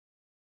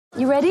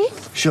You ready?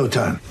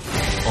 Showtime.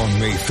 On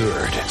May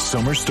 3rd,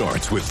 summer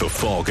starts with The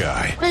Fall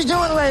Guy. Let's do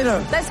it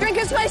later. Let's drink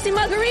a spicy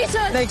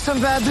margarita. Make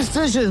some bad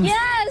decisions.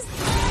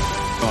 Yes!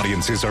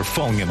 Audiences are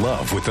falling in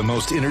love with the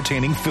most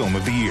entertaining film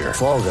of the year.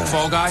 Fall Guy.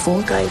 Fall Guy?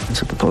 Fall Guy.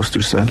 That's what the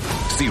poster said.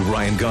 See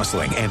Ryan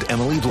Gosling and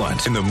Emily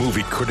Blunt in the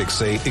movie critics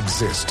say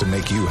exists to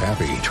make you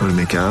happy. Trying to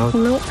make it out?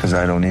 Nope. Because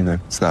I don't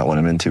either. It's not what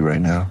I'm into right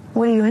now.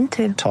 What are you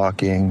into?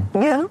 Talking.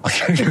 Yeah.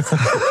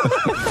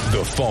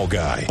 The Fall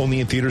Guy.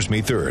 Only in theaters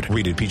May 3rd.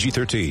 Rated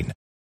PG-13.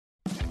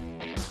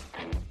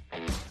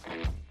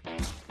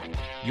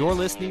 You're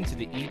listening to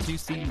the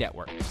E2C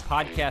Network,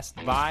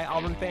 podcast by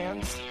Auburn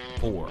fans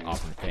for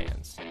Auburn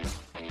fans.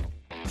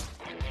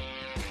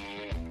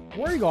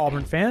 War Eagle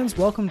Auburn fans,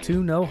 welcome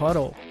to No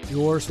Huddle,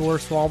 your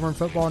source for Auburn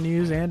football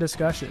news and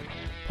discussion,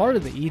 part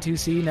of the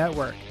E2C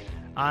Network.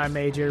 I'm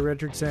AJ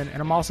Richardson,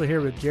 and I'm also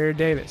here with Jared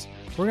Davis.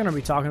 We're going to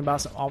be talking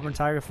about some Auburn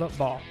Tiger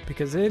football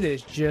because it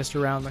is just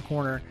around the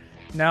corner.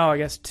 Now, I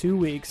guess 2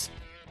 weeks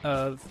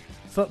of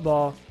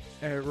football,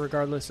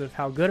 regardless of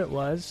how good it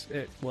was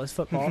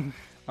football.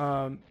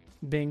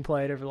 Being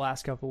played over the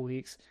last couple of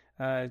weeks.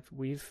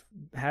 We've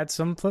had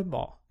some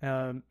football.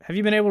 Have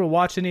you been able to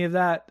watch any of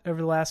that over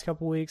the last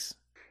couple of weeks?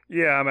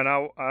 Yeah, I mean,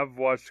 I've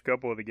watched a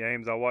couple of the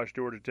games. I watched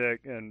Georgia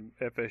Tech and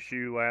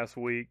FSU last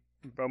week,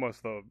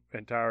 almost the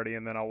entirety,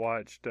 and then I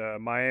watched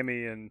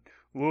Miami and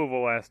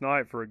Louisville last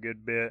night for a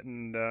good bit.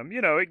 And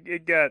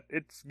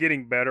it's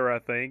getting better, I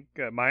think.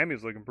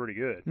 Miami's looking pretty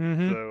good.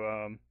 Mm-hmm.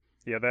 So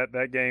yeah,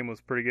 that game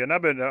was pretty good. And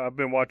I've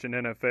been watching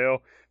NFL.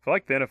 I feel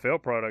like the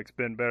NFL product's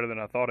been better than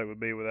I thought it would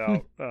be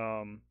without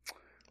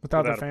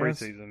without the a fans.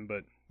 preseason.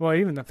 But well,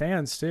 even the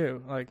fans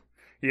too.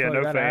 Yeah,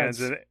 no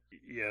fans. And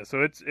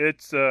so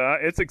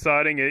it's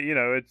exciting.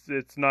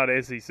 It's not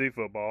SEC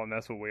football, and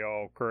that's what we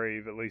all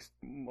crave, at least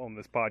on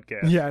this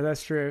podcast. Yeah,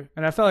 that's true.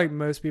 And I feel like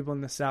most people in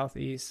the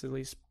Southeast, at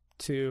least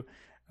too,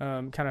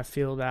 kind of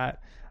feel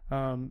that,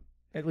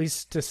 at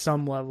least to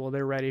some level,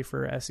 they're ready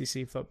for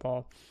SEC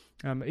football,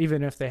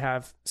 even if they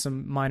have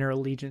some minor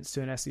allegiance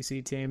to an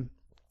SEC team.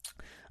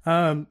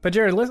 But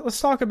Jared,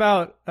 let's talk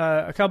about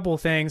a couple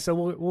of things. So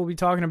we'll be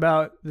talking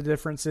about the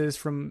differences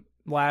from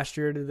last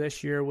year to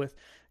this year with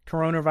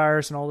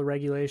coronavirus and all the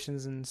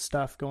regulations and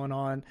stuff going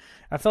on.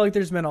 I feel like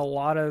there's been a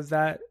lot of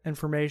that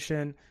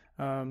information,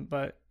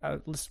 but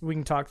we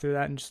can talk through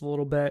that in just a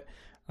little bit,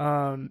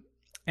 and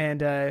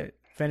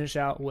finish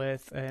out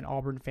with an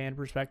Auburn fan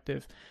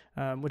perspective,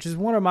 which is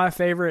one of my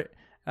favorite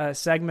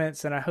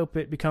segments, and I hope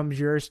it becomes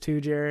yours too,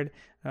 Jared.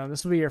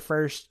 This will be your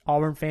first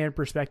Auburn fan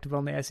perspective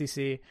on the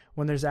SEC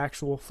when there's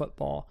actual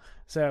football.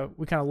 So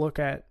we kind of look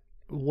at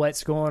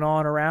what's going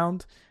on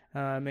around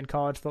in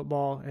college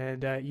football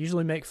and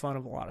usually make fun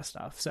of a lot of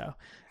stuff. So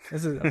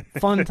this is a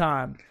fun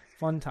time.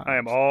 Fun time. I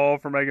am all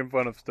for making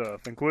fun of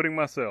stuff, including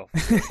myself.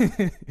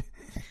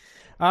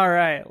 All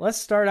right, let's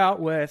start out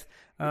with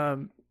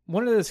one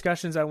of the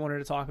discussions I wanted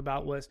to talk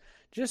about was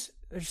just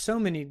there's so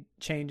many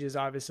changes,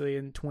 obviously,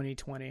 in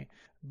 2020.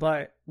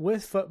 But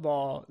with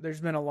football, there's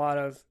been a lot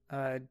of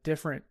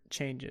different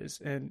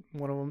changes. And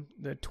one of them,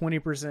 the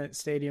 20%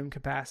 stadium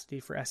capacity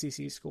for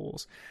SEC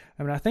schools.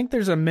 I mean, I think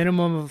there's a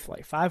minimum of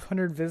like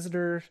 500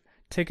 visitor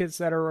tickets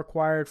that are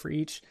required for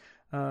each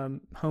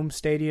home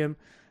stadium.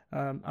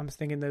 I'm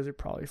thinking those are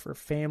probably for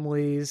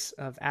families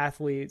of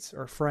athletes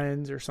or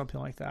friends or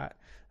something like that.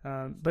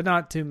 But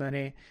not too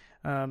many.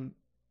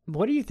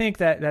 What do you think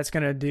that's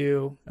going to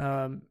do?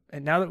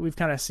 And now that we've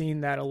kind of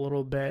seen that a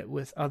little bit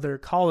with other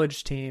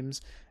college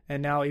teams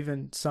and now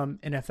even some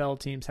NFL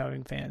teams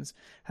having fans,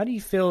 how do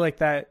you feel like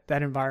that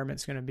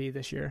environment's going to be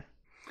this year?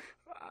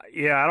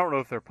 Yeah, I don't know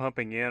if they're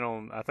pumping in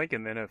on. I think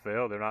in the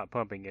NFL they're not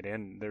pumping it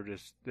in.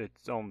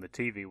 It's on the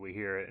TV we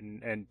hear it,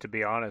 and to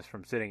be honest,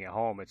 from sitting at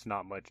home, it's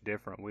not much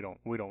different. We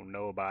don't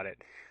know about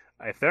it.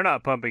 If they're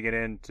not pumping it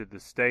into the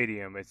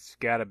stadium, it's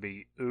got to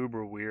be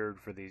uber weird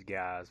for these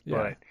guys. Yeah.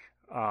 But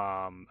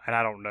and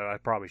I don't know. I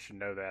probably should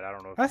know that. I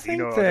don't know. I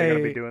think are they going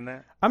to be doing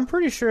that? I'm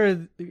pretty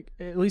sure,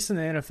 at least in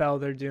the NFL,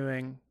 they're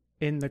doing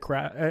in the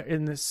crowd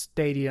in the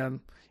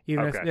stadium.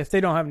 Even if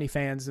they don't have any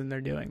fans, then they're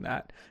doing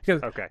that.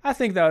 Because I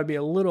think that would be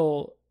a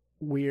little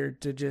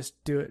weird to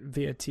just do it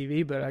via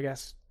TV, but I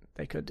guess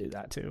they could do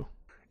that too.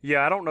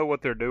 Yeah, I don't know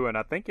what they're doing.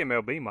 I think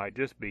MLB might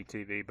just be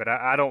TV, but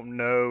I don't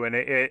know.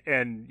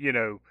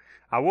 And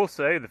I will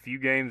say the few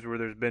games where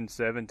there's been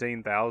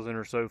 17,000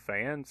 or so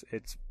fans,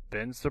 it's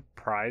been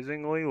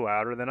surprisingly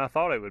louder than I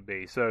thought it would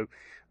be. So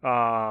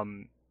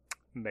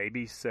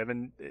maybe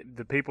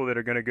the people that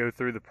are going to go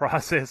through the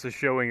process of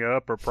showing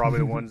up are probably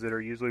the ones that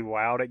are usually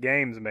loud at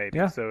games maybe.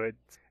 Yeah. So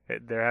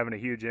they're having a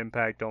huge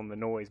impact on the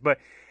noise. But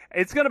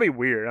it's going to be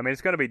weird. I mean,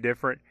 it's going to be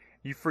different.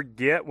 You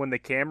forget when the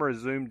camera is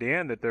zoomed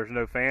in that there's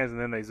no fans, and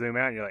then they zoom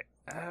out, and you're like,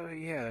 oh,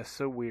 yeah, that's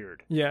so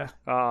weird. Yeah.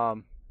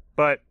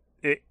 But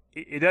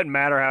it doesn't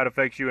matter how it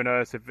affects you and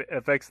us. If it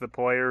affects the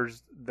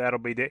players, that'll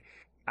be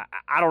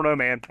I don't know,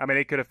 man. I mean,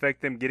 it could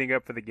affect them getting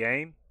up for the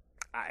game.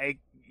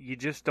 You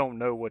just don't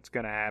know what's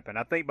going to happen.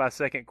 I think by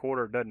second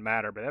quarter it doesn't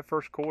matter, but that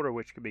first quarter,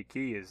 which could be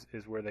key,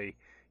 is where they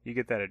you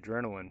get that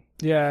adrenaline.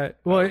 Yeah.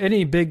 Well,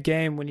 any big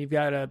game when you've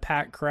got a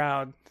packed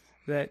crowd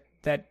that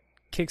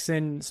kicks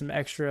in some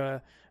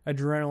extra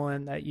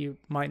adrenaline that you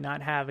might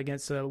not have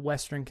against a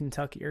Western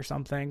Kentucky or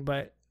something.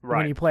 But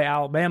when you play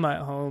Alabama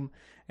at home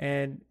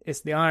and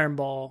it's the Iron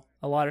Bowl,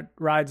 a lot of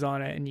rides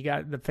on it, and you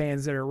got the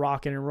fans that are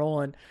rocking and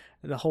rolling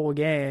the whole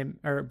game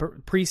or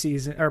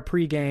preseason or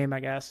pregame, I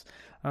guess.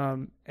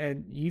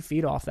 And you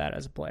feed off that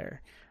as a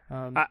player.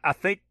 I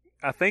think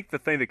the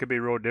thing that could be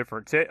real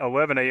different,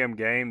 11 a.m.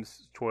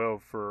 games,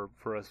 12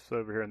 for us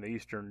over here in the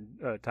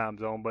Eastern time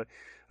zone, but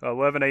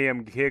 11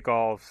 a.m.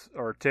 kickoffs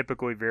are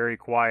typically very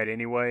quiet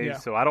anyway,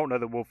 so I don't know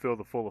that we'll feel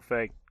the full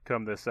effect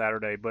come this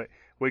Saturday, but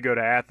we go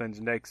to Athens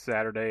next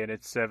Saturday and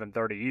it's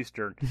 7:30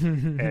 Eastern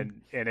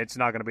and it's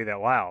not going to be that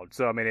loud.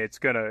 So, I mean, it's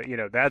going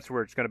to, that's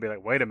where it's going to be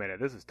like, wait a minute,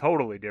 this is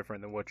totally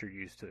different than what you're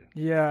used to.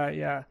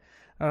 Yeah.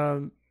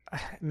 I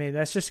mean,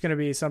 that's just going to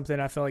be something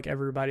I feel like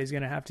everybody's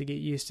going to have to get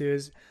used to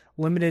is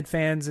limited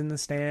fans in the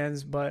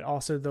stands, but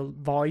also the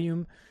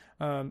volume.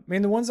 I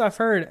mean, the ones I've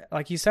heard,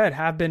 like you said,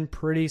 have been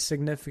pretty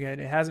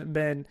significant. It hasn't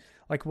been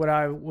like what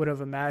I would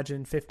have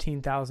imagined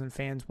 15,000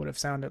 fans would have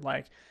sounded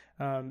like.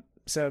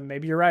 So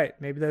maybe you're right.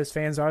 Maybe those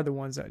fans are the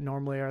ones that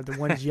normally are the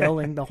ones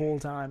yelling the whole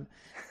time.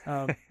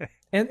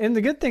 And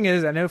the good thing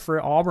is, I know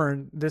for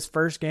Auburn, this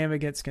first game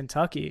against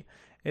Kentucky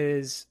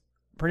is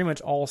pretty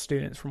much all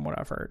students from what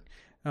I've heard.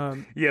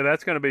 Yeah,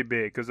 that's going to be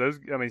big because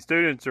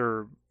students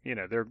are,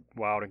 they're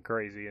wild and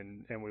crazy,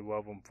 and we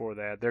love them for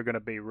that. They're going to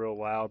be real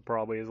loud,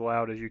 probably as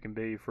loud as you can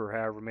be for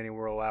however many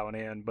we're allowing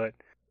in. But,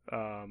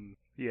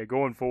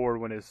 going forward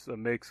when it's a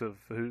mix of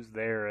who's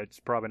there, it's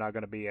probably not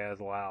going to be as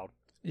loud.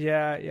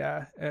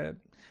 Yeah. And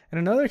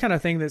another kind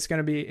of thing that's going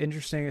to be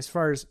interesting as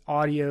far as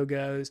audio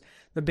goes,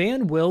 the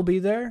band will be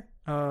there.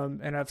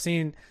 And I've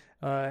seen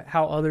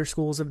how other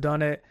schools have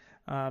done it.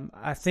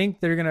 I think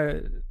they're going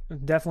to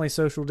definitely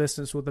social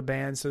distance with the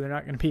band, so they're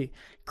not going to be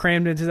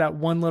crammed into that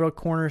one little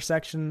corner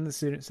section, the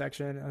student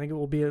section. I think it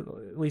will be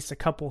at least a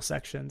couple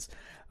sections.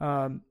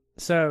 And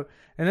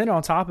then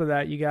on top of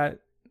that, you got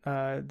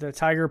the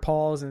Tiger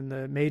Paws and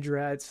the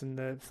Majorettes and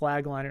the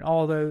flag line and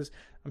all of those.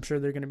 I'm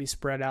sure they're going to be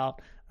spread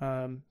out,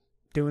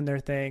 doing their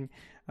thing.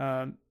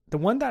 The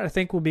one that I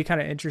think will be kind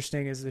of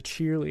interesting is the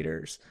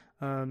cheerleaders.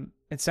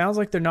 It sounds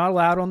like they're not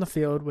allowed on the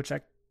field, which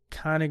I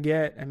kind of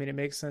get. I mean, it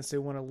makes sense. They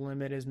want to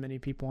limit as many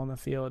people on the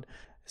field.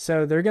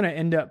 So they're going to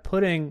end up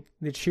putting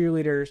the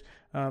cheerleaders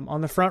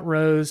on the front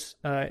rows,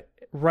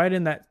 right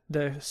in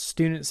the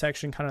student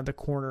section, kind of the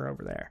corner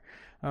over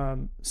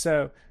there.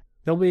 So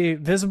they'll be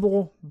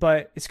visible,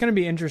 but it's going to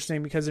be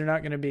interesting because they're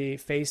not going to be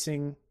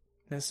facing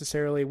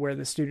necessarily where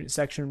the student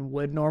section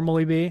would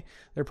normally be.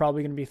 They're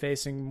probably going to be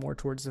facing more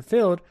towards the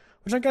field,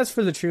 which I guess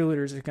for the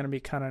cheerleaders is going to be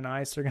kind of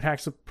nice. They're going to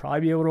actually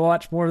probably be able to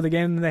watch more of the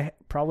game than they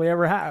probably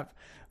ever have.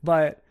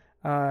 But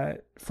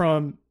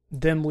from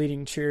them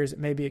leading cheers, it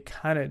may be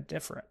kind of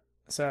different.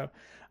 So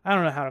I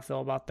don't know how to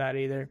feel about that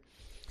either.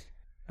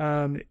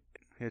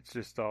 It's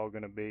just all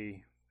going to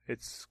be,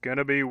 it's going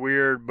to be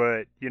weird,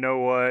 but you know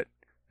what?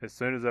 As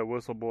soon as that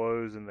whistle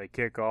blows and they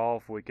kick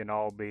off, we can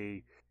all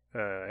be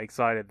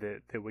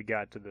excited that we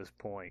got to this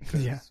point.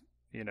 Yeah.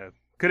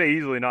 Could have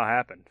easily not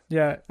happened.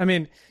 Yeah. I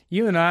mean,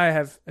 you and I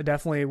have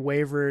definitely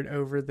wavered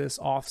over this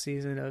off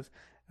season of,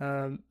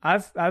 I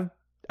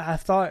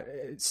thought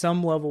at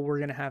some level we're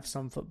going to have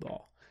some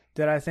football.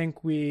 Do I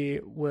think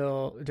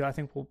we'll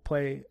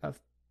play a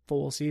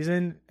full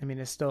season? I mean,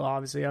 it's still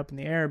obviously up in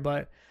the air,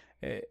 but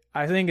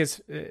I think it's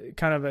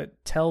kind of a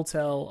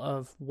telltale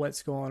of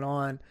what's going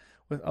on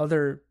with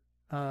other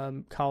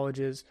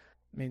colleges.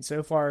 I mean,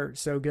 so far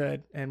so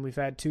good, and we've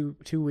had two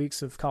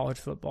weeks of college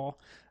football.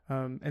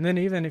 And then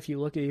even if you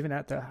look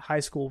at the high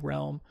school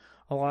realm,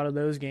 a lot of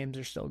those games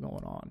are still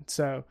going on.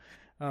 So,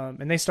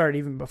 and they started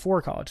even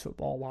before college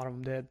football. A lot of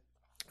them did.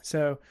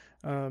 So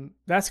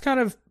that's kind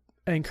of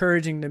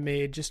encouraging to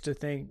me, just to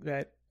think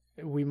that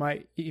we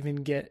might even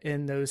get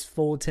in those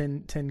full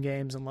 10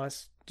 games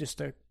unless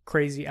just a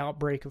crazy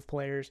outbreak of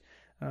players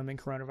and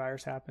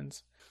coronavirus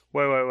happens.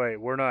 Wait.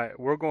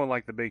 We're going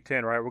like the Big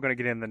Ten, right? We're going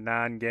to get in the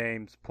 9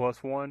 games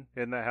plus 1.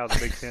 Isn't that how the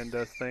Big Ten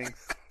does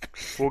things?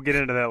 We'll get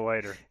into that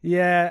later.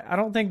 Yeah, I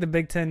don't think the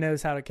Big Ten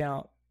knows how to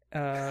count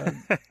at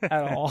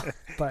all.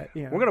 But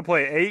we're going to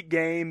play 8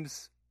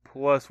 games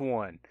plus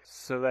 1,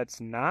 so that's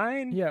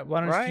 9. Yeah,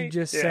 why don't you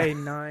just say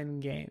 9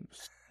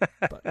 games?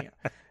 But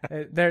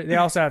they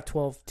also have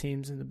 12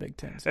 teams in the Big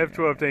Ten. So they have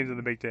 12 teams in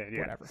the Big Ten. Yeah.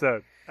 Whatever.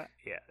 So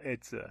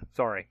it's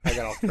sorry, I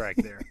got off track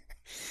there.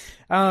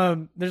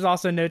 There's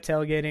also no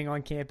tailgating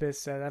on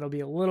campus, so that'll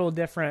be a little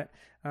different.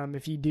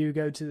 If you do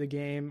go to the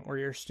game or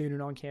you're a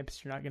student on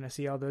campus, you're not going to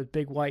see all those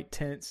big white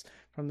tents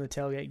from the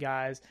tailgate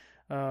guys.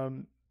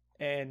 And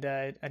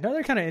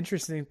another kind of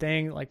interesting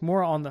thing, like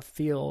more on the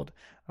field,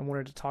 I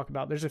wanted to talk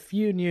about. There's a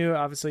few new,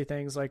 obviously,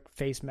 things like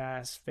face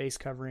masks, face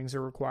coverings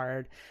are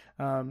required.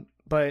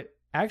 But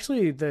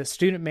actually, the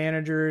student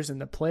managers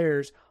and the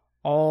players,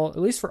 all, at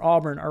least for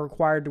Auburn, are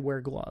required to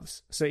wear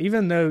gloves. So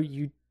even though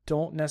you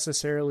don't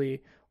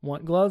necessarily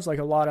want gloves, like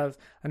a lot of,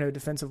 I know,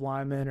 defensive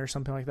linemen or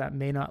something like that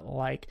may not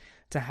like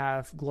to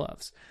have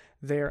gloves.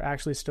 they're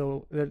actually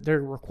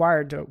they're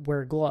required to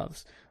wear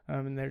gloves.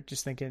 And they're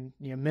just thinking,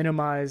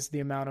 minimize the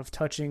amount of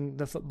touching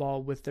the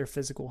football with their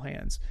physical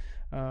hands.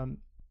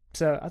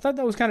 So I thought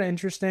that was kind of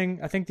interesting.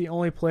 I think the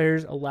only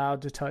players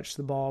allowed to touch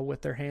the ball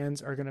with their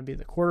hands are going to be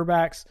the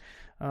quarterbacks.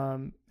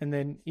 And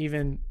then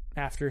even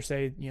after,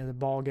 say, the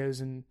ball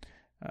goes and,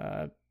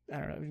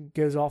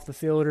 goes off the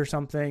field or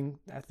something,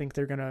 I think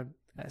they're going to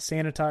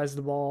sanitize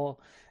the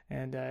ball.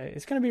 And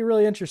it's going to be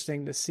really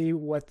interesting to see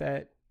what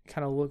that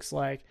kind of looks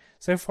like.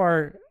 So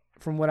far,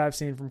 from what I've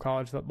seen from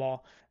college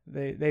football,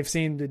 they've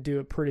seemed to do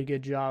a pretty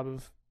good job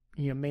of,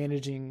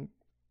 managing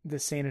the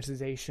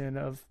sanitization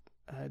of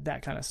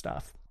that kind of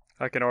stuff.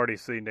 I can already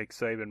see Nick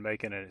Saban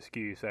making an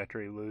excuse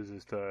after he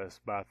loses to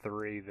us by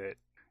 3 that,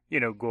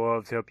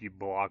 gloves help you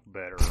block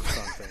better or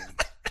something.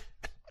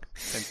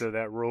 And so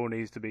that rule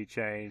needs to be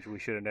changed. We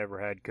should have never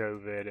had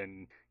COVID.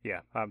 And, yeah,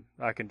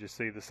 I can just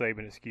see the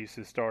Saban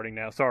excuses starting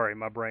now. Sorry,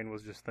 my brain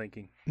was just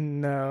thinking.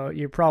 No,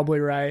 you're probably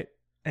right.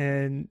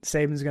 And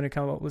Saban's going to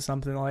come up with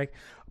something like,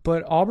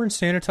 but Auburn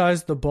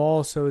sanitized the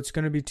ball, so it's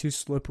going to be too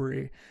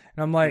slippery.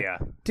 And I'm like,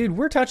 dude,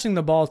 we're touching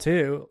the ball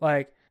too.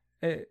 Like,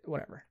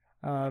 whatever.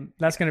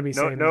 That's going to be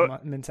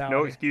Saban's mentality.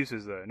 No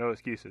excuses, though. No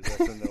excuses.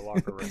 That's in the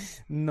locker room.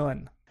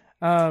 None.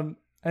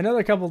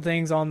 Another couple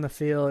things on the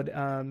field.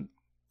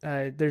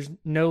 There's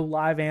no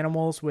live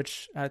animals,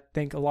 which I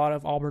think a lot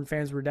of Auburn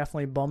fans were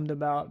definitely bummed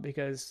about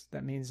because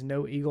that means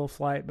no eagle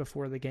flight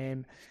before the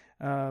game.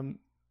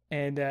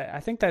 And I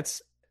think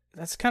that's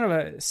kind of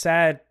a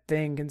sad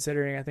thing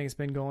considering I think it's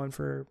been going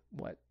for,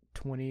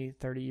 20,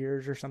 30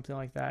 years or something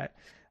like that,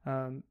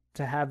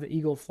 to have the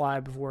eagle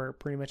fly before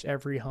pretty much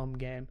every home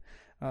game.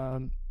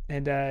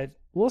 And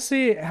we'll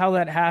see how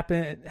that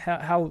happens,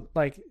 how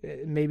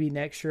maybe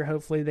next year,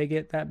 hopefully they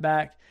get that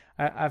back.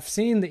 I've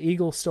seen the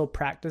Eagles still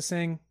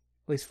practicing,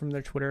 at least from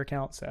their Twitter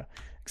account, so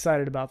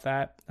excited about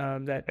that.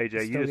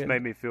 AJ, you just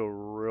made me feel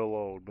real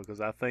old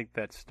because I think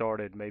that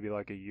started maybe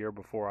like a year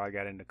before I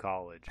got into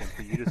college. And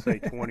for you to say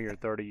 20 or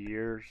 30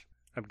 years,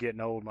 I'm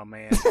getting old, my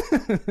man.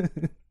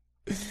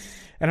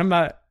 And I'm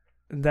not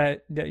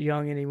that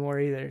young anymore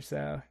either,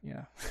 so,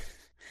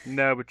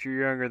 No, but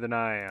you're younger than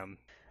I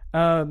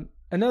am.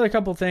 Another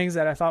couple things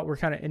that I thought were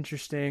kind of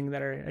interesting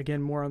that are,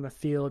 again, more on the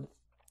field.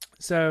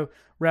 So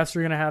refs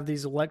are going to have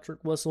these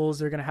electric whistles.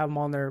 They're going to have them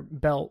on their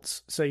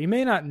belts. So you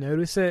may not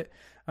notice it,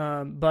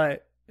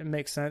 but it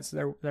makes sense.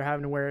 They're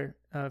having to wear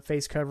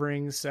face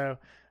coverings. So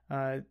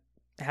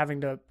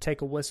having to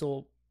take a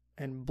whistle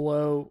and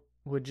blow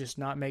would just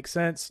not make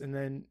sense. And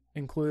then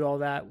include all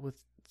that with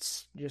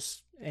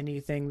just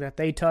anything that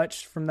they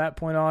touch from that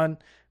point on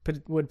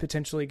would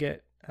potentially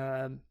get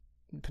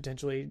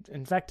potentially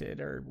infected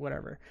or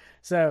whatever.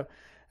 So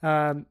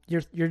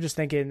you're just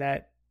thinking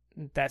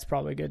that's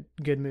probably a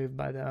good move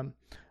by them.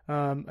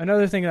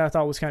 Another thing that I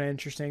thought was kind of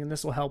interesting, and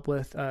this will help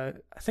with, I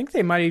think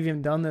they might have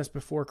even done this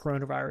before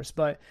coronavirus,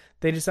 but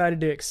they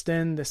decided to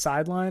extend the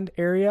sideline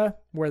area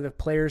where the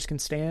players can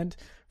stand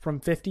from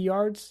 50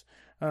 yards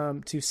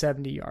to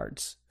 70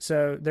 yards.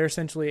 So they're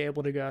essentially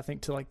able to go, I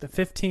think, to like the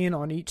 15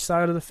 on each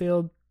side of the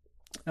field.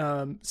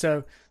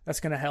 So that's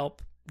going to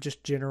help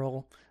just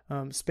general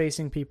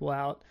spacing people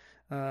out.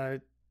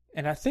 And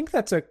I think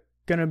that's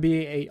going to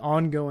be a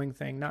ongoing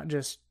thing, not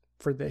just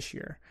for this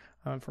year,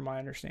 from my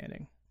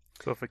understanding.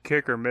 So if a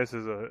kicker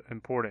misses an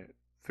important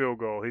field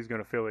goal, he's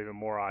going to feel even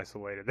more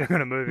isolated. They're going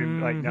to move him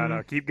like,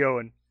 no, keep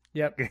going.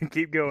 Yep.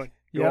 Keep going.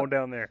 Go on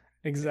down there.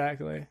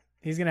 Exactly.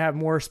 He's going to have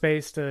more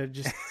space to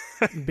just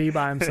be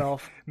by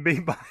himself. Be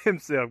by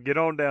himself. Get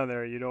on down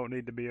there. You don't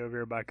need to be over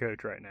here by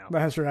coach right now.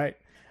 That's right.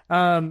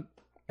 And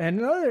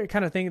another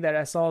kind of thing that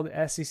I saw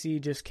the SEC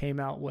just came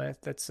out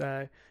with that's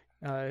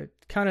kind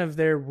of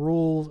their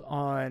rules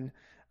on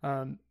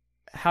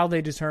how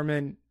they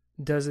determine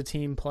does a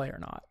team play or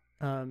not.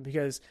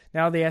 Because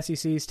now the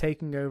SEC is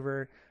taking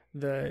over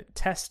the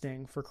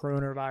testing for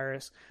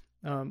coronavirus.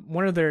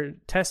 One of their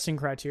testing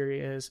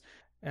criteria is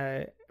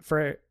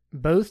for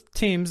both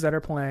teams that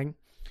are playing,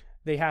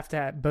 they have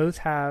to both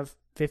have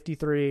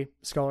 53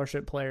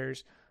 scholarship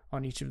players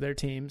on each of their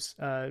teams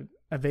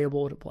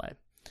available to play.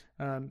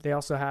 They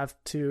also have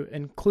to,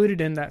 included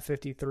in that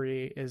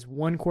 53 is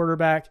one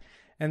quarterback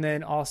and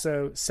then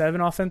also 7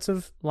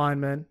 offensive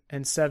linemen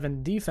and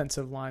 7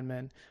 defensive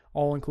linemen,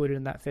 all included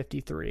in that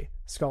 53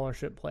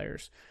 scholarship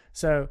players.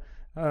 So,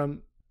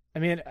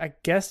 I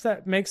guess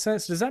that makes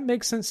sense. Does that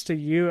make sense to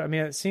you? I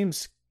mean, it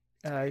seems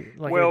like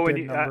a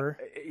good number.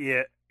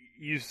 Yeah,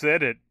 you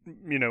said it,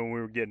 when we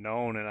were getting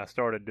on and I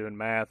started doing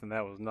math and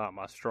that was not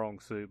my strong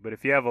suit. But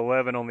if you have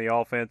 11 on the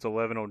offense,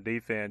 11 on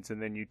defense,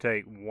 and then you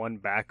take one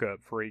backup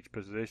for each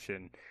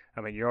position,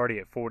 you're already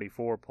at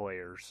 44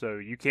 players. So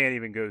you can't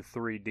even go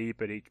 3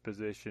 deep at each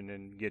position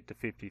and get to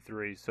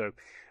 53. So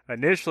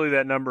initially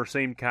that number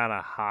seemed kind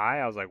of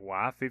high. I was like,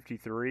 why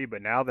 53?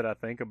 But now that I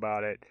think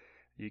about it,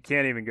 you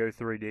can't even go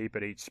 3 deep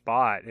at each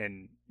spot.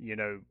 And,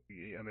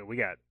 we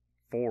got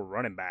 4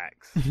 running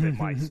backs that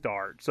might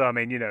start. So,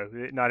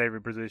 not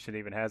every position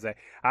even has that.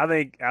 I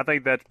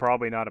think that's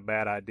probably not a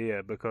bad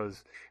idea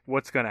because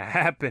what's going to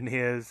happen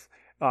is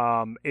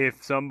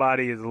If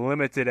somebody is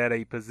limited at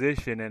a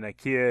position and a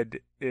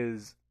kid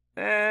is,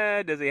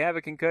 does he have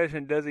a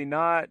concussion? Does he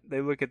not?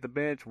 They look at the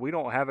bench. We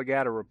don't have a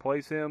guy to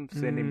replace him.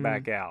 Send him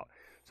back out.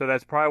 So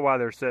that's probably why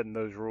they're setting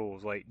those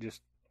rules, like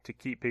just to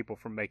keep people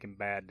from making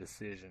bad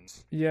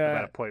decisions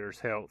about a player's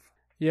health.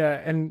 Yeah,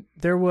 and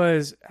there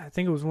was, I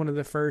think it was one of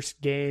the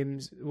first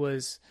games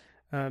was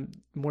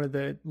one of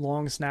the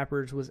long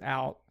snappers was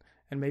out,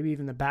 and maybe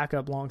even the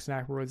backup long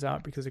snapper was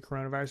out because of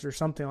coronavirus or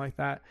something like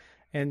that.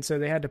 And so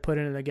they had to put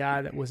in a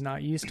guy that was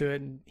not used to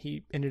it, and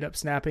he ended up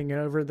snapping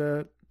over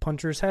the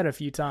puncher's head a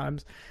few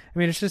times. I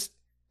mean, it's just,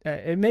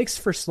 it makes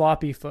for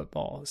sloppy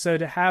football. So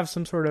to have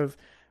some sort of,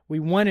 we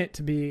want it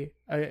to be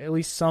at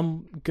least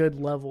some good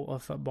level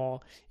of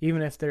football,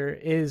 even if there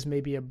is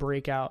maybe a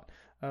breakout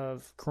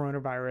of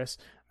coronavirus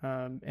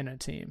in a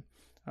team.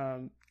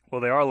 Well,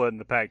 they are letting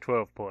the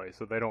Pac-12 play,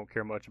 so they don't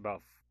care much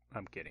about.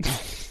 I'm kidding.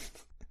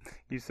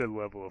 You said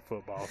level of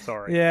football.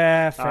 Sorry.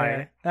 Yeah,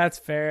 fair. That's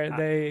fair.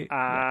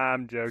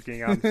 I'm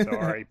joking. I'm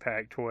sorry,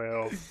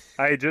 Pac-12.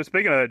 Hey, just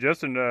speaking of that,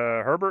 Justin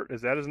Herbert,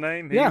 is that his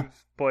name? He was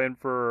playing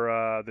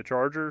for the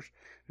Chargers.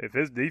 If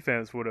his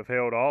defense would have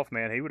held off,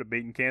 man, he would have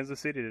beaten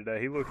Kansas City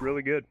today. He looked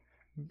really good.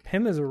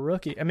 Him as a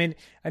rookie. I mean,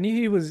 I knew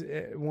he was,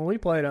 when we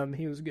played him,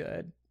 he was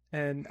good.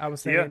 And I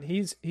was thinking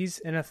he's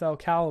NFL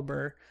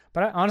caliber,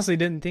 but I honestly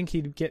didn't think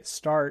he'd get a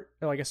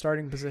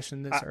starting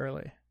position this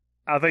early.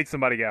 I think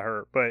somebody got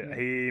hurt, but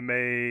he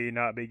may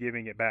not be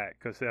giving it back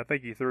because I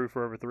think he threw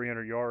for over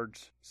 300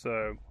 yards.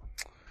 So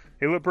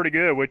he looked pretty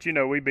good, which,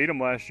 we beat him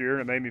last year,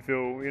 and it made me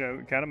feel,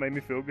 it kind of made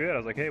me feel good. I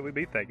was like, hey, we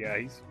beat that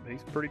guy.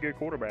 He's a pretty good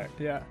quarterback.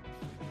 Yeah.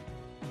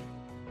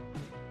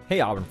 Hey,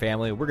 Auburn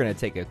family, we're going to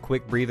take a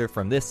quick breather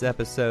from this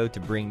episode to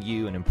bring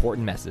you an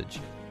important message.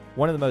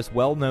 One of the most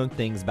well-known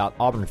things about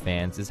Auburn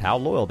fans is how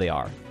loyal they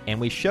are, and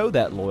we show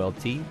that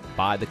loyalty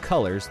by the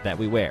colors that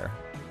we wear.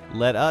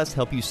 Let us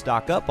help you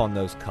stock up on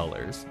those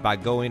colors by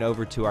going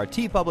over to our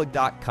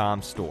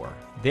tpublic.com store.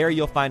 There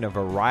you'll find a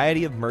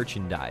variety of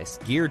merchandise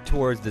geared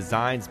towards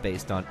designs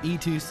based on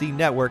E2C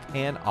Network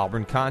and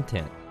Auburn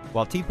content.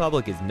 While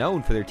TeePublic is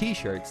known for their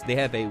t-shirts, they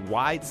have a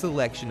wide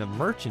selection of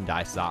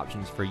merchandise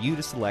options for you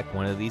to select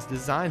one of these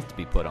designs to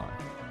be put on.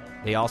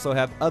 They also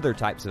have other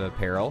types of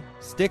apparel,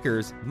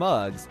 stickers,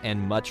 mugs,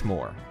 and much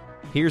more.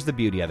 Here's the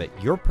beauty of it.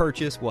 Your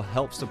purchase will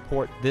help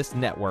support this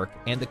network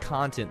and the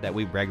content that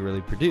we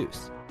regularly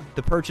produce.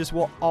 The purchase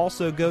will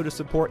also go to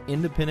support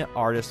independent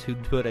artists who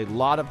put a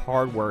lot of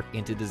hard work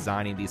into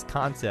designing these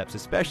concepts,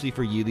 especially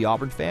for you, the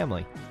Auburn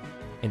family.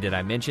 And did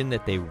I mention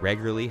that they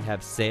regularly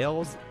have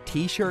sales?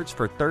 T-shirts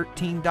for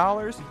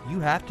 $13?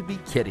 You have to be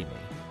kidding me.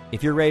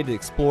 If you're ready to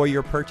explore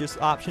your purchase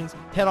options,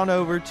 head on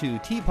over to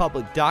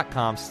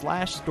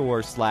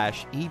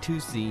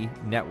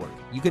tpublic.com/store/E2C Network.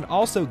 You can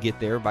also get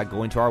there by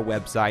going to our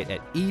website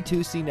at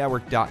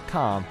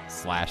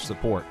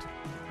e2cnetwork.com/support.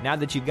 Now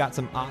that you've got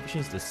some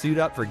options to suit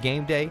up for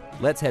game day,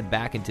 let's head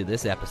back into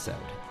this episode.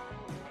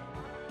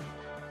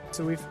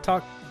 So we've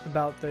talked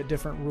about the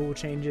different rule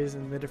changes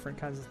and the different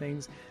kinds of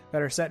things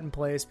that are set in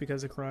place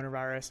because of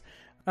coronavirus.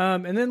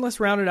 And then let's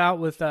round it out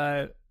with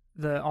the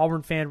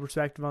Auburn fan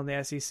perspective on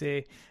the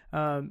SEC.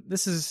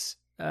 This is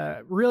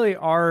really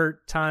our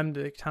time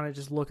to kind of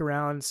just look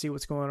around and see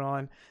what's going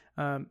on.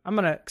 I'm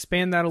going to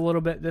expand that a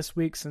little bit this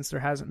week since there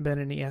hasn't been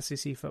any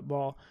SEC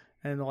football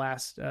in the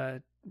last,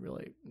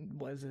 really,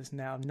 what is this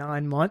now,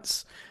 9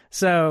 months.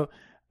 So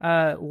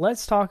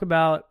let's talk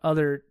about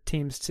other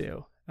teams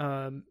too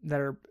that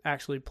are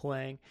actually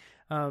playing.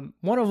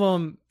 One of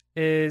them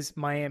is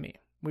Miami.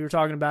 We were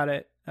talking about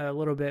it a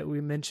little bit.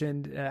 We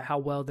mentioned how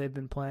well they've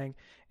been playing.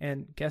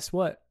 And guess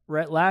what?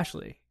 Rhett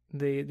Lashley,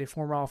 the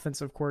former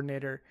offensive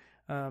coordinator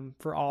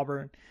for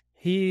Auburn,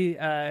 he's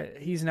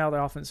now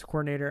the offensive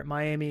coordinator at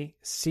Miami,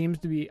 seems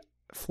to be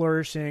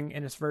flourishing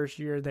in his first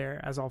year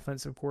there as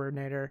offensive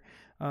coordinator.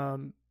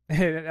 And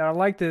I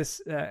like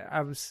this.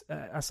 I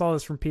saw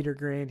this from Peter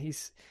Green. He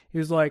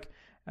was like,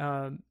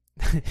 and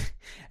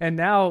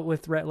now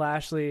with Rhett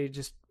Lashley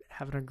just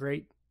having a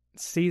great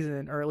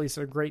season, or at least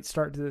a great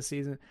start to the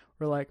season,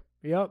 we're like,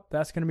 yep,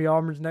 that's going to be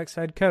Auburn's next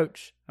head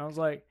coach. I was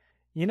like,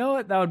 you know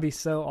what? That would be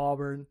so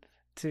Auburn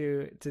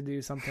to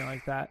do something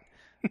like that.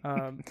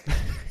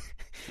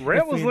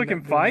 Rhett was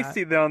looking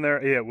feisty down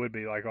there. Yeah, it would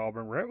be like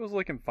Auburn. Rhett was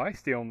looking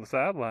feisty on the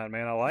sideline,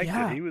 man. I liked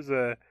it. He was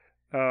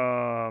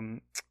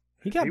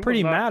he got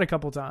pretty mad a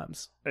couple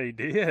times. He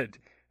did.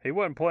 He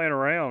wasn't playing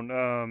around.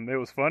 It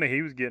was funny.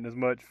 He was getting as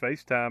much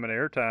FaceTime and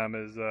airtime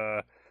as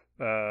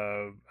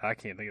I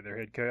can't think of their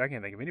head coach. I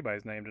can't think of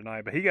anybody's name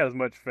tonight, but he got as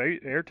much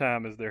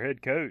airtime as their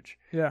head coach.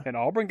 Yeah. And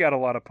Auburn got a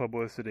lot of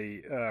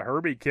publicity.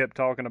 Herbie kept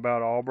talking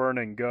about Auburn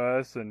and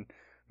Gus, and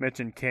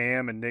mentioned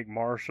Cam and Nick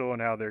Marshall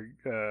and how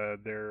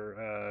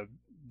their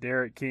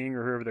Derek King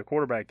or whoever the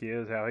quarterback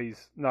is, how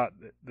he's not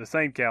the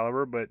same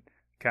caliber, but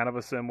kind of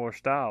a similar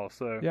style.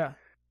 So yeah,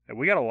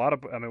 we got a lot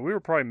of. I mean, we were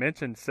probably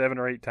mentioned 7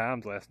 or 8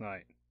 times last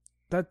night.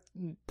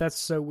 That's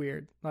so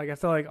weird. Like, I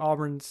feel like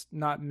Auburn's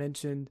not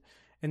mentioned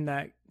in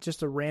that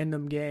just a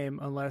random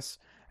game unless,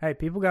 hey,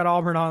 people got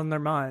Auburn on their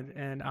mind,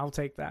 and I'll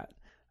take that.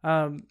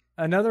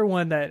 Another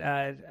one that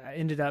I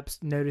ended up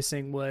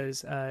noticing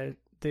was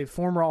the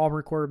former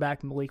Auburn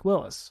quarterback Malik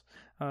Willis.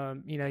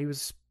 He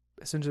was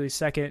essentially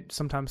second,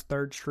 sometimes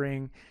third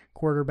string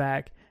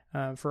quarterback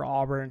for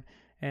Auburn,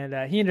 and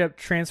he ended up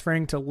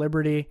transferring to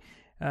Liberty.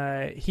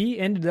 He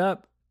ended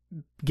up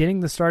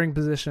getting the starting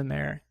position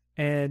there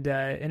and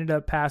ended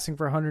up passing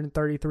for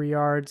 133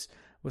 yards,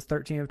 was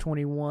 13 of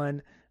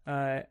 21.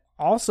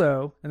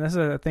 Also, and this is,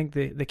 I think,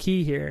 the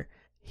key here,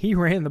 he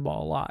ran the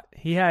ball a lot.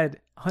 He had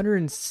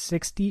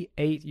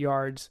 168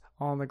 yards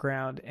on the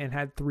ground and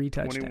had 3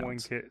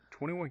 touchdowns.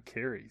 21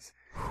 carries.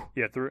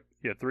 Yeah,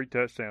 three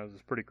touchdowns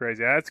is pretty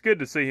crazy. It's good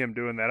to see him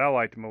doing that. I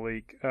liked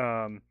Malik,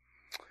 and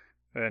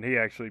he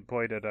actually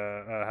played at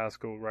a high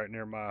school right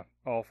near my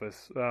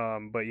office.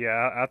 But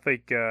yeah, I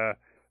think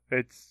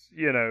it's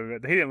he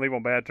didn't leave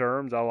on bad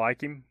terms. I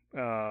like him.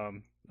 I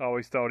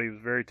always thought he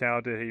was very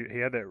talented. He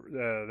had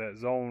that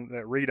zone,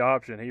 that read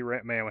option.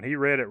 When he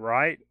read it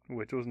right,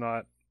 which was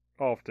not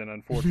often,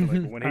 unfortunately,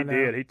 but when he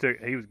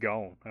did, he was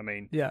gone. I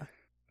mean, yeah,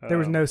 there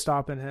was no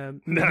stopping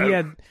him.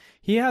 No.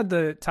 He had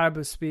the type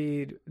of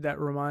speed that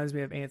reminds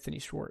me of Anthony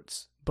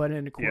Schwartz, but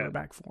in a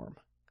quarterback form.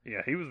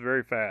 Yeah, he was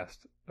very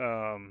fast.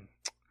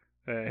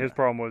 His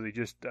problem was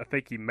I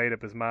think he made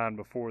up his mind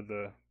before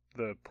the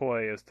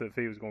play as to if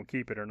he was going to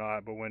keep it or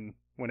not. But when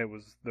it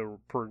was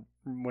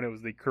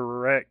the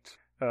correct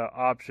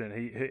option,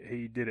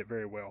 he did it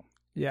very well.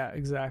 Yeah,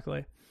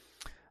 exactly.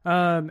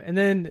 And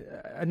then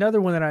another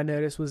one that I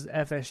noticed was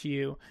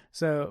FSU.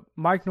 So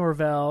Mike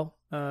Norvell,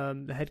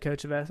 the head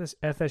coach of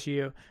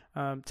FSU,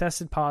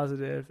 tested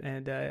positive,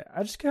 and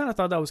I just kind of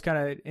thought that was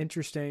kind of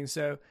interesting.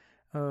 So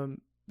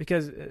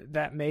because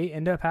that may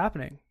end up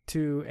happening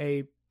to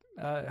a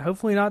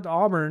hopefully not to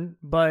Auburn,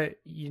 but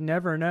you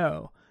never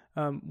know.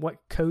 What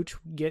coach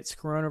gets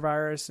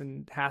coronavirus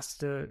and has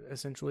to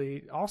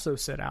essentially also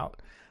sit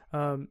out.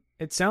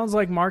 It sounds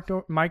like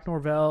Mike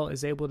Norvell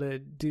is able to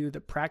do the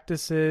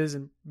practices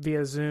and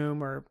via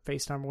Zoom or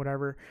FaceTime or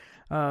whatever.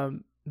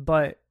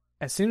 But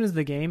as soon as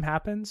the game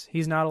happens,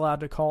 he's not allowed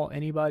to call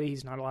anybody.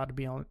 He's not allowed to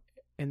be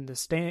in the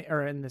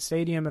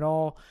stadium at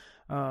all,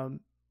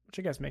 which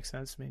I guess makes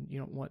sense. I mean, you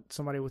don't want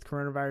somebody with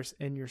coronavirus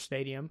in your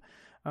stadium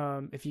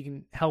if you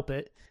can help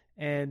it.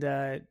 And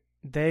I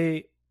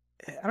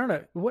don't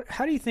know.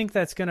 How do you think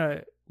that's going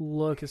to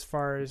look as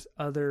far as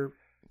other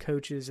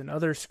coaches and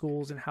other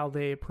schools and how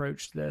they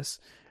approach this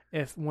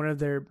if one of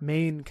their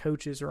main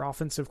coaches or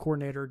offensive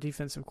coordinator or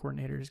defensive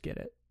coordinators get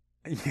it?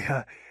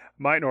 Yeah,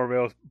 Mike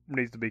Norvell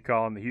needs to be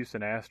calling the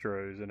Houston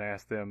Astros and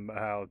ask them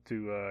how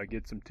to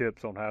get some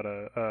tips on how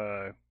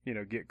to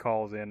get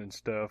calls in and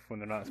stuff when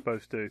they're not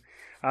supposed to.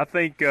 I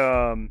think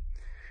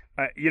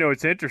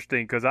it's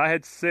interesting because I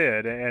had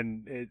said,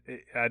 and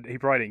he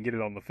probably didn't get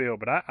it on the field,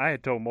 but I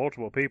had told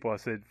multiple people, I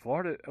said,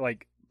 Florida,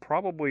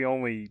 probably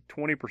only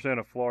 20%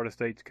 of Florida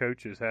State's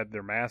coaches had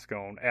their mask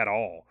on at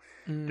all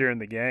during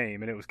the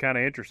game, and it was kind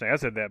of interesting. I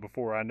said that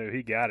before I knew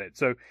he got it.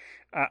 So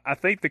I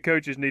think the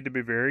coaches need to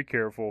be very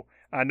careful.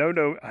 I know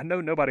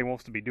nobody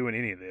wants to be doing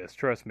any of this,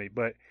 trust me,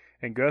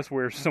 and Gus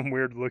wears some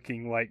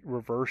weird-looking,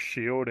 reverse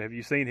shield. Have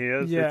you seen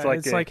his? Yeah,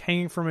 it's like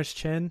hanging from his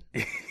chin.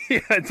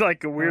 Yeah, it's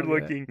like a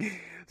weird-looking.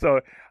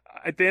 So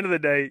at the end of the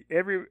day,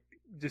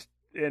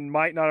 and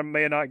Mike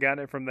may have not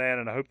gotten it from that,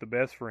 and I hope the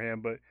best for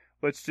him, but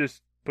let's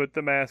just put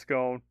the mask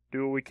on,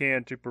 do what we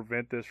can to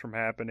prevent this from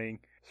happening,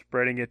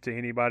 spreading it to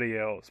anybody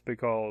else,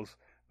 because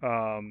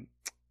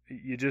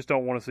you just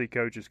don't want to see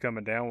coaches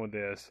coming down with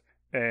this.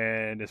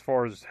 And as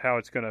far as how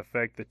it's going to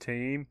affect the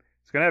team,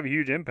 it's going to have a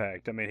huge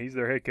impact. I mean, he's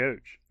their head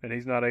coach, and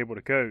he's not able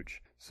to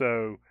coach.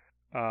 So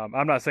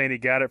I'm not saying he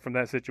got it from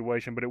that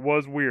situation, but it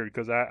was weird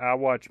because I've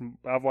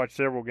watched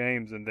several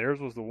games, and theirs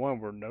was the one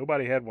where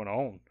nobody had one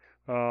on.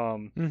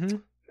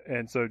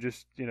 And so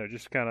just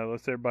kind of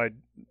let's everybody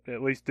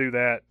at least do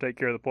that, take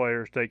care of the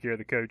players, take care of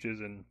the coaches,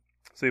 and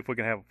see if we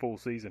can have a full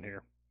season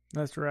here.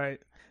 That's right.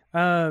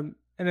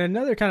 And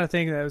another kind of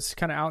thing that was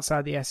kind of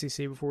outside the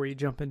SEC before we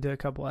jump into a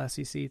couple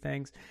SEC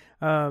things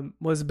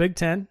was the Big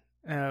Ten.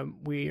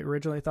 We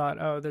originally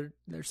thought, they're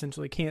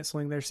essentially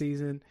canceling their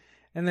season.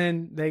 And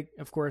then they,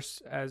 of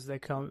course, as they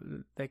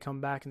come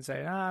back and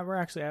say, we're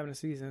actually having a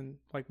season.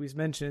 Like we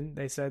mentioned,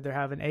 they said they're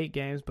having 8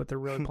 games, but they're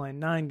really playing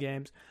 9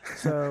 games.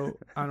 So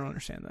I don't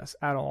understand this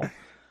at all.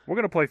 We're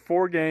going to play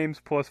 4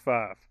 games plus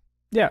 5.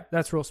 Yeah,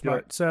 that's real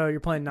smart. Yep. So you're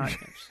playing 9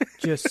 games.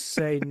 Just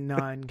say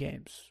 9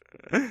 games.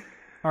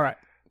 All right.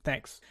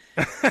 Thanks.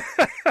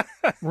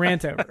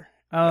 Rant over.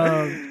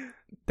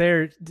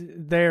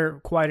 They're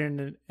quite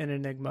an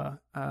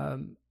enigma.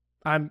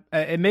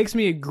 It makes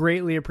me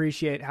greatly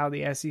appreciate how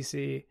the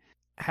SEC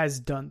has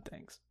done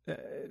things.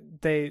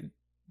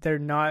 They're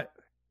not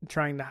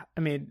trying to. I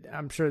mean,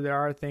 I'm sure there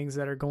are things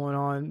that are going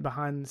on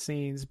behind the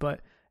scenes, but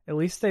at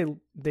least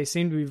they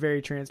seem to be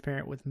very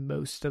transparent with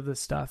most of the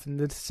stuff and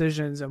the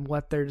decisions and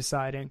what they're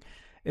deciding.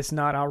 It's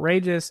not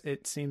outrageous.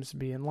 It seems to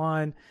be in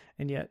line,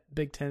 and yet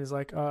Big Ten is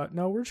like,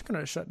 no, we're just going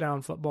to shut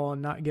down football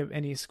and not give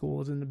any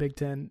schools in the Big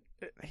Ten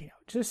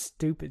just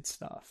stupid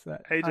stuff.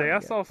 That AJ, I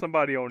saw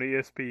somebody on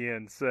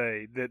ESPN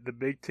say that the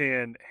Big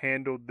Ten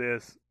handled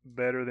this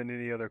better than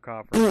any other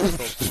conference in this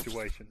whole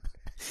situation.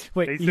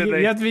 Wait,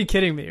 you have to be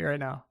kidding me right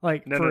now.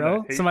 Like, No, for no,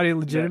 real? Somebody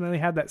legitimately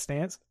had that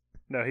stance?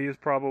 No, he was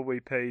probably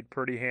paid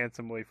pretty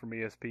handsomely from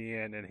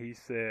ESPN, and he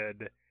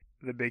said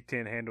the Big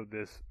Ten handled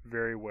this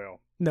very well.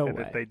 No and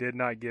way. that they did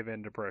not give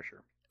in to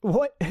pressure.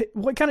 What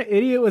kind of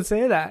idiot would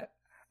say that?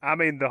 I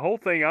mean, the whole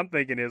thing I'm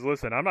thinking is,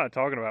 listen, I'm not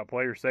talking about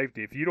player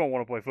safety. If you don't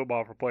want to play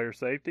football for player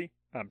safety,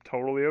 I'm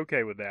totally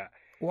okay with that.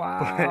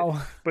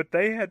 Wow. But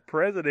they had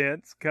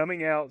presidents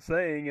coming out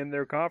saying in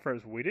their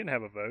conference, we didn't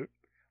have a vote.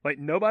 Like,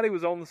 nobody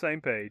was on the same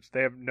page.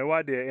 They have no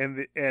idea.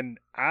 And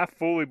I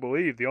fully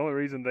believe the only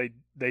reason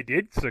they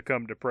did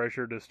succumb to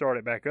pressure to start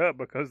it back up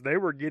because they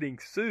were getting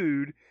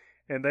sued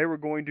and they were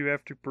going to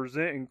have to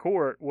present in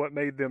court what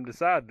made them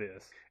decide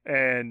this.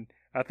 And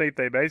I think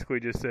they basically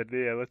just said,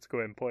 yeah, let's go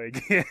ahead and play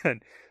again.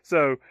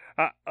 So,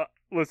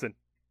 listen,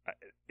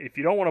 if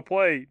you don't want to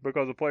play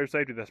because of player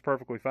safety, that's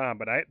perfectly fine.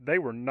 But they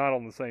were not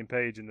on the same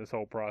page in this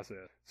whole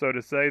process. So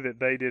to say that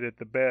they did it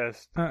the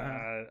best,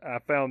 I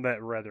found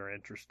that rather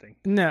interesting.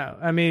 No,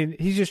 I mean,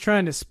 he's just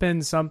trying to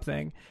spin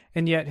something,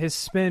 and yet his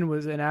spin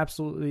was an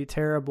absolutely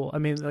terrible. I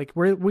mean, like,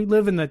 we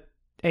live in the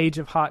age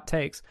of hot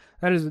takes.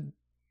 That is,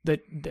 I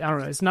don't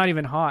know, it's not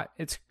even hot.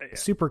 It's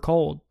super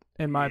cold,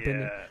 in my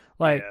opinion.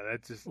 Like, yeah,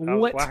 that's just.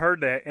 I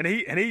heard that,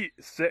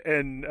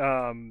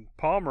 and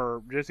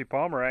Palmer, Jesse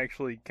Palmer,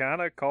 actually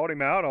kind of called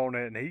him out on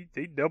it, and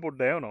he doubled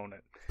down on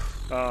it.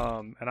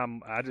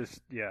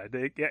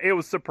 It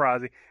was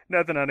surprising.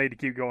 Nothing I need to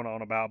keep going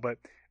on about, but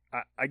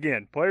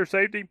again, player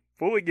safety,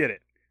 fully get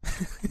it,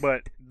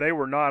 but they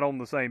were not on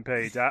the same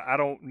page. I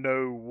don't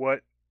know what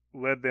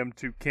led them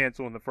to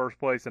cancel in the first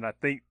place, and I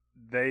think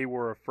they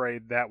were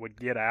afraid that would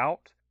get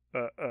out.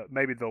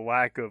 Maybe the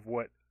lack of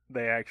what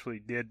they actually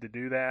did to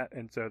do that,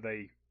 and so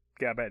they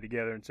got back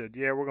together and said,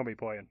 yeah, we're going to be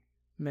playing.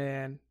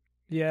 Man,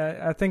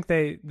 yeah, I think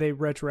they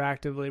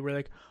retroactively were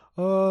like,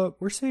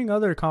 we're seeing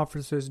other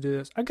conferences do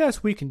this. I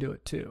guess we can do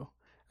it too.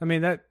 I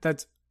mean,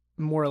 that's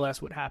more or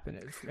less what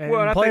happened.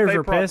 And players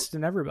were pissed,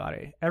 and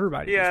everybody.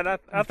 Yeah, and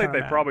I think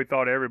they probably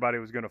thought everybody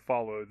was going to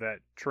follow that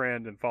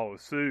trend and follow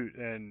suit,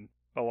 and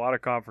a lot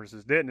of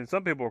conferences didn't. And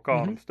some people were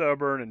calling them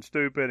stubborn and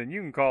stupid, and you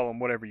can call them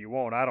whatever you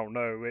want. I don't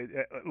know.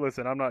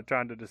 Listen, I'm not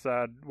trying to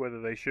decide whether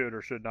they should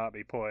or should not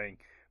be playing,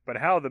 but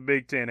how the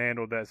Big Ten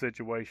handled that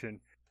situation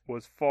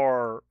was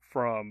far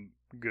from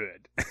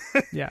good.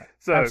 Yeah,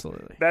 so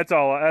absolutely. That's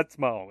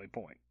my only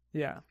point.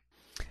 Yeah.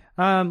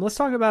 Let's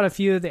talk about a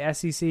few of the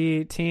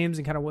SEC teams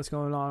and kind of what's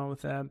going on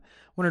with them.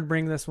 Wanted to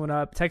bring this one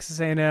up.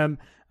 Texas A&M,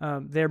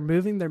 they're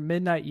moving their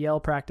midnight yell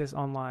practice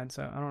online,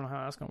 so I don't know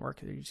how that's going to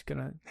work. Are you just going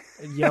to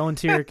yell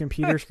into your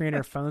computer screen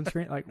or phone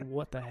screen? Like,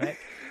 what the heck?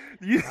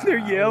 They're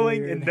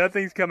yelling weird. And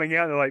nothing's coming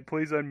out. They're like,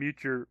 please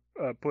unmute your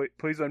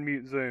please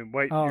unmute Zoom.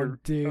 Wait,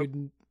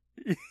 dude.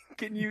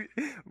 Can you?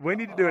 We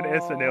need to do an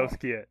SNL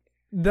skit.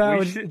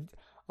 What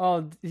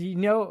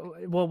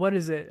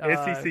is it?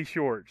 SEC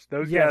Shorts.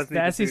 Those yes,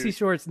 guys. The SEC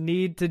Shorts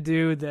need to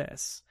do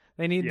this.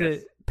 They need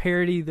to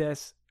parody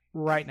this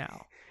right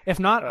now. If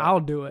not, I'll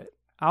do it.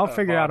 I'll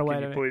figure out a way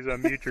to. Please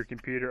unmute your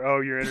computer.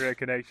 Oh, your internet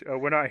connection. Oh,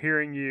 we're not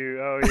hearing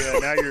you. Oh,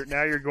 yeah.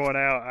 Now you're going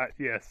out.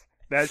 Yes,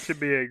 that should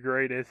be a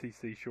great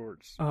SEC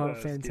Shorts. Oh,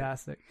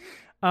 fantastic.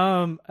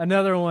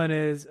 Another one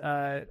is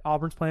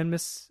Auburn's playing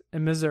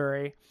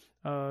Missouri,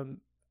 and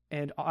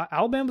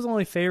Alabama's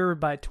only favored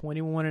by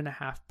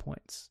 21.5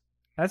 points.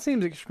 That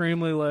seems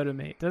extremely low to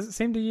me. Does it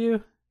seem to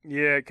you?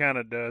 Yeah, it kind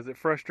of does. It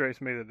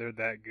frustrates me that they're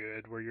that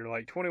good, where you're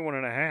like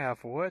 21.5.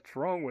 What's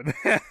wrong with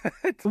that?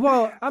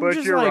 Well, I'm but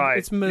just you're like, right.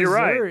 it's Missouri. You're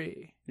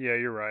right. Yeah,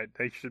 you're right.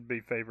 They should be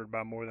favored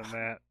by more than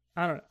that.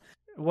 I don't know.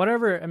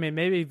 Whatever. I mean,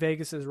 maybe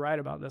Vegas is right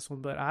about this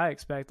one, but I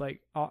expect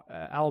like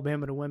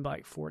Alabama to win by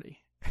like 40.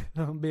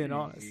 I'm being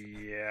honest.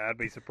 Yeah, I'd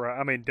be surprised.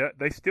 I mean,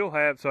 they still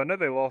have. So I know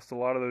they lost a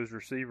lot of those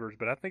receivers,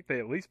 but I think they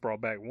at least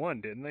brought back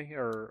one, didn't they?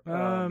 Or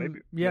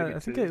maybe I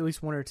think at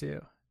least one or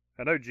two.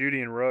 I know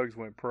Judy and Ruggs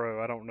went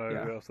pro. I don't know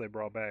who else they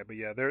brought back, but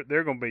yeah,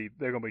 they're gonna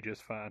be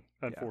just fine.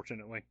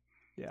 Unfortunately.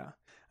 Yeah.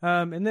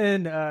 And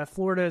then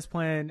Florida is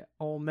playing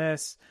Ole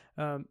Miss.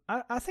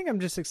 I think I'm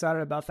just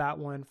excited about that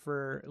one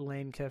for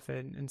Lane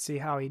Kiffin and see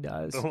how he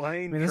does. The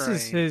Lane This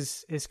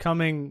is his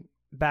coming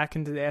back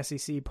into the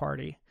SEC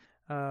party.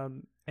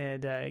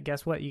 And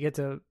guess what? You get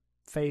to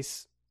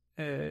face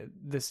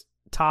this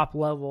top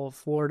level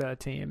Florida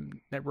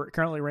team that we're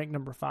currently ranked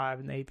number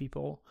 5 in the AP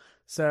poll.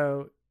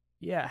 So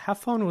yeah, have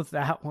fun with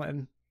that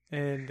one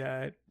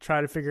and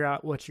try to figure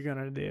out what you're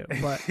gonna do.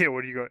 But yeah,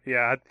 what are you going?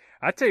 Yeah,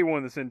 I tell you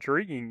one that's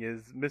intriguing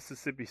is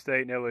Mississippi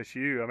State and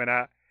LSU. I mean,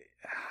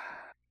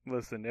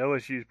 listen,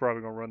 LSU's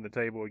probably gonna run the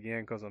table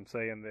again because I'm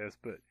saying this,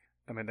 but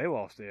I mean they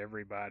lost to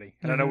everybody,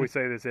 and I know we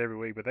say this every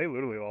week, but they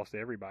literally lost to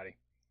everybody.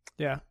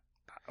 Yeah.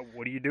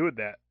 What do you do with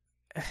that?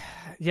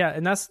 Yeah,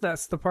 and that's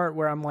the part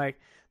where I'm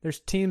like, there's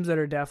teams that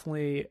are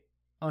definitely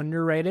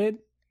underrated,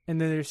 and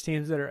then there's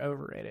teams that are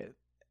overrated.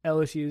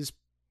 LSU's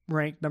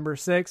ranked number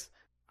 6.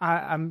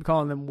 I'm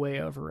calling them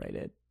way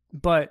overrated.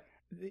 But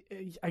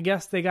I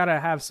guess they got to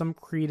have some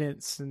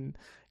credence and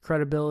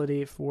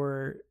credibility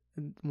for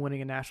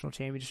winning a national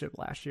championship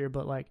last year.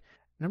 But like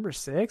number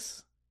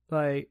 6,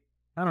 like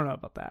I don't know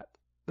about that.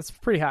 That's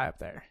pretty high up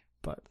there,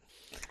 but.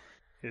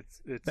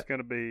 It's going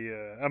to be.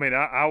 I mean,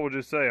 I will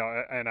just say,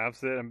 and I've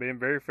said, I'm being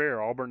very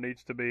fair. Auburn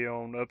needs to be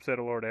on upset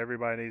alert.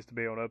 Everybody needs to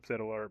be on upset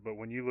alert. But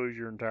when you lose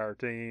your entire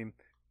team,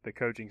 the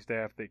coaching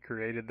staff that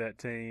created that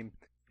team,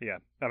 yeah.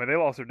 I mean, they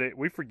lost their.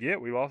 We forget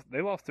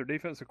they lost their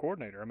defensive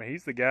coordinator. I mean,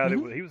 he's the guy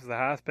that he was the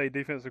highest paid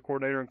defensive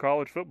coordinator in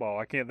college football.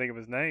 I can't think of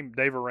his name.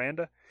 Dave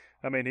Aranda.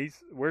 I mean,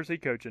 where's he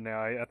coaching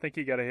now? I think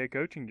he got a head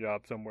coaching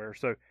job somewhere.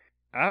 So.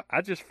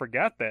 I just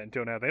forgot that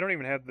until now. They don't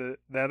even have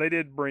now they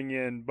did bring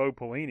in Bo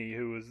Pelini,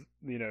 who was,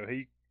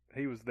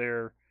 he was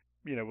there,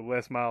 with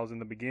Les Miles in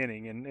the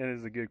beginning and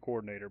is a good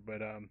coordinator. But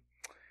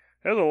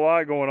there's a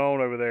lot going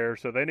on over there,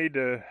 so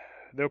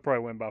they'll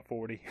probably win by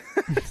 40.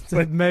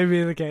 That may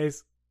be the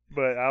case.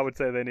 But I would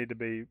say they need to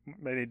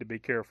be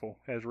careful,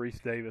 as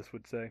Reese Davis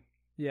would say.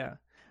 Yeah.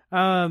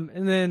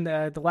 And then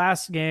the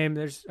last game,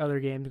 there's other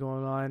games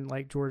going on,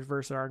 like Georgia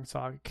versus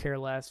Arkansas, could care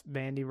less.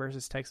 Vandy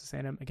versus Texas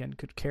A&M, again,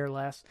 could care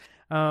less.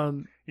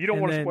 You don't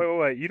want to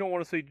wait. You don't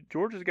want to see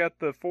Georgia's got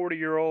the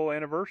 40-year-old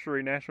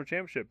anniversary national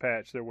championship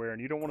patch they're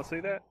wearing. You don't want to see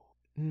that?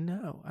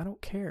 No, I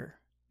don't care.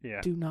 Yeah,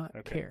 do not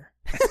care.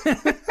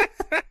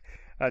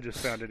 I just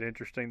found it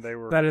interesting.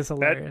 That is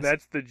hilarious.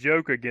 That's the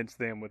joke against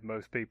them with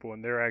most people,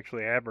 and they're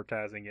actually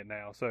advertising it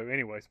now. So,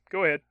 anyways,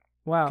 go ahead.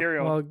 Wow. Carry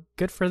on. Well,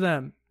 good for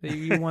them.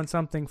 You won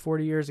something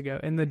 40 years ago.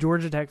 And the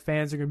Georgia Tech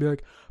fans are going to be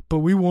like, but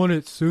we won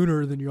it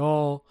sooner than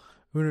y'all.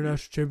 Won a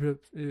national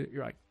championship.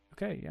 You're like,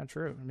 okay, yeah,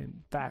 true. I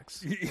mean,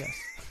 facts. Yes.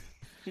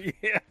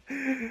 Yeah.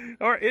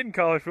 All right, isn't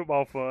college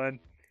football fun?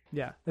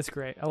 Yeah, that's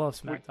great. I love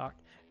smack talk.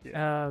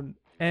 Yeah.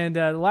 And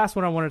the last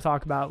one I want to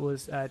talk about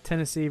was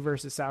Tennessee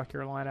versus South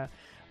Carolina.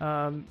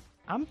 I'm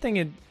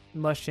thinking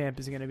Muschamp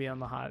is going to be on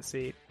the hot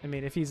seat. I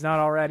mean, if he's not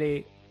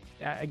already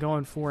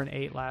going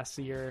 4-8 last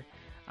year,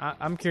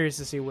 I'm curious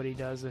to see what he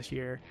does this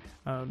year.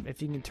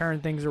 If he can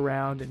turn things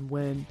around and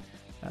win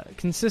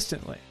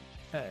consistently.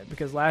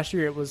 Because last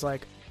year it was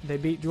like they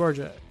beat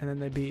Georgia and then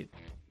they beat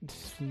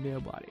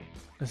nobody,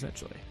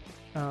 essentially.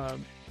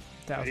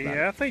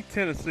 I think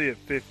Tennessee at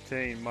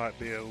 15 might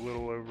be a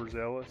little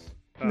overzealous.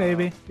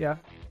 Maybe, yeah.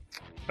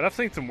 But I've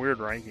seen some weird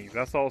rankings.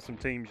 I saw some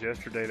teams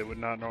yesterday that would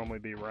not normally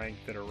be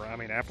ranked that are. I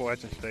mean,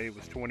 Appalachian State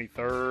was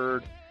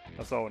 23rd.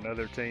 I saw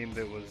another team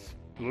that was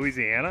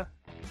Louisiana,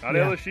 not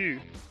LSU.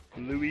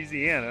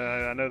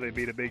 Louisiana. I know they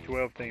beat a Big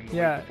 12 team the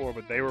week before,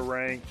 but they were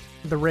ranked.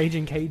 The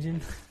Raging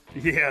Cajun.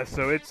 Yeah,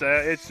 so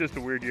it's just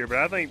a weird year, but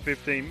I think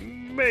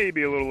 15 may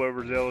be a little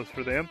overzealous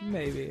for them.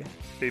 Maybe.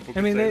 People.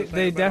 I mean,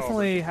 they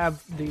definitely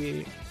have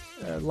the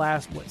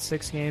last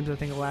 6 games I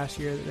think of last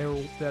year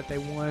that they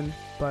won,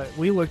 but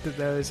we looked at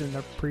those in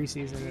the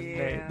preseason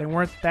and they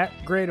weren't that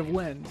great of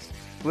wins.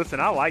 Listen,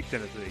 I like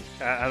Tennessee.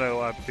 I know a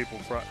lot of people.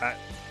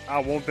 I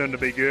want them to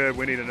be good.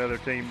 We need another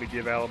team to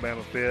give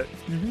Alabama fit.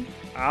 Mm-hmm.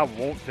 I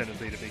want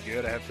Tennessee to be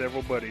good. I have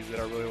several buddies that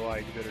I really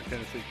like that are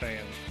Tennessee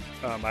fans.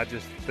 I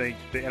just think,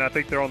 and I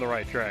think they're on the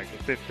right track.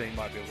 But 15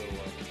 might be a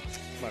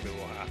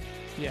little high.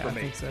 Yeah, for I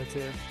me. think so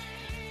too.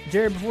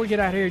 Jared, before we get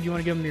out of here, do you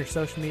want to give them your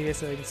social media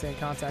so they can stay in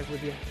contact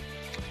with you?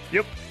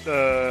 Yep.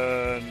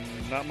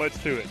 Not much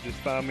to it. Just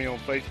find me on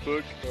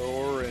Facebook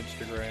or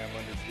Instagram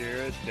under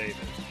Jared Davis.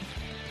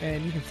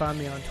 And you can find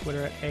me on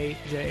Twitter at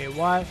AJAY,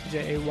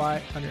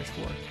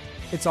 JAY_.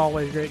 It's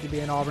always great to be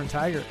an Auburn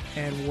Tiger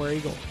and War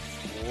Eagle.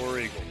 War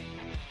Eagle.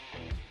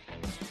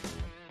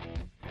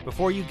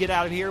 Before you get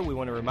out of here, we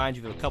want to remind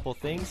you of a couple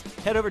things.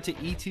 Head over to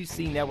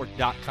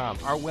e2cnetwork.com,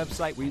 our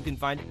website where you can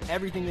find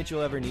everything that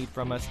you'll ever need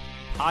from us,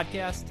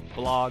 podcasts,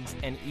 blogs,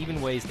 and even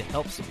ways to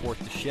help support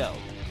the show.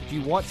 If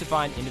you want to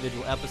find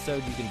individual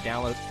episodes, you can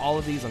download all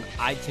of these on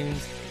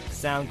iTunes,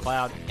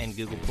 SoundCloud, and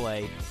Google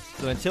Play.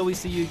 So until we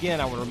see you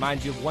again, I want to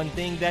remind you of one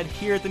thing, that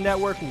here at the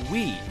network,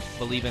 we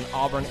believe in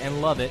Auburn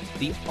and love it.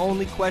 The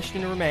only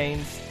question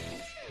remains,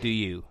 do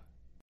you?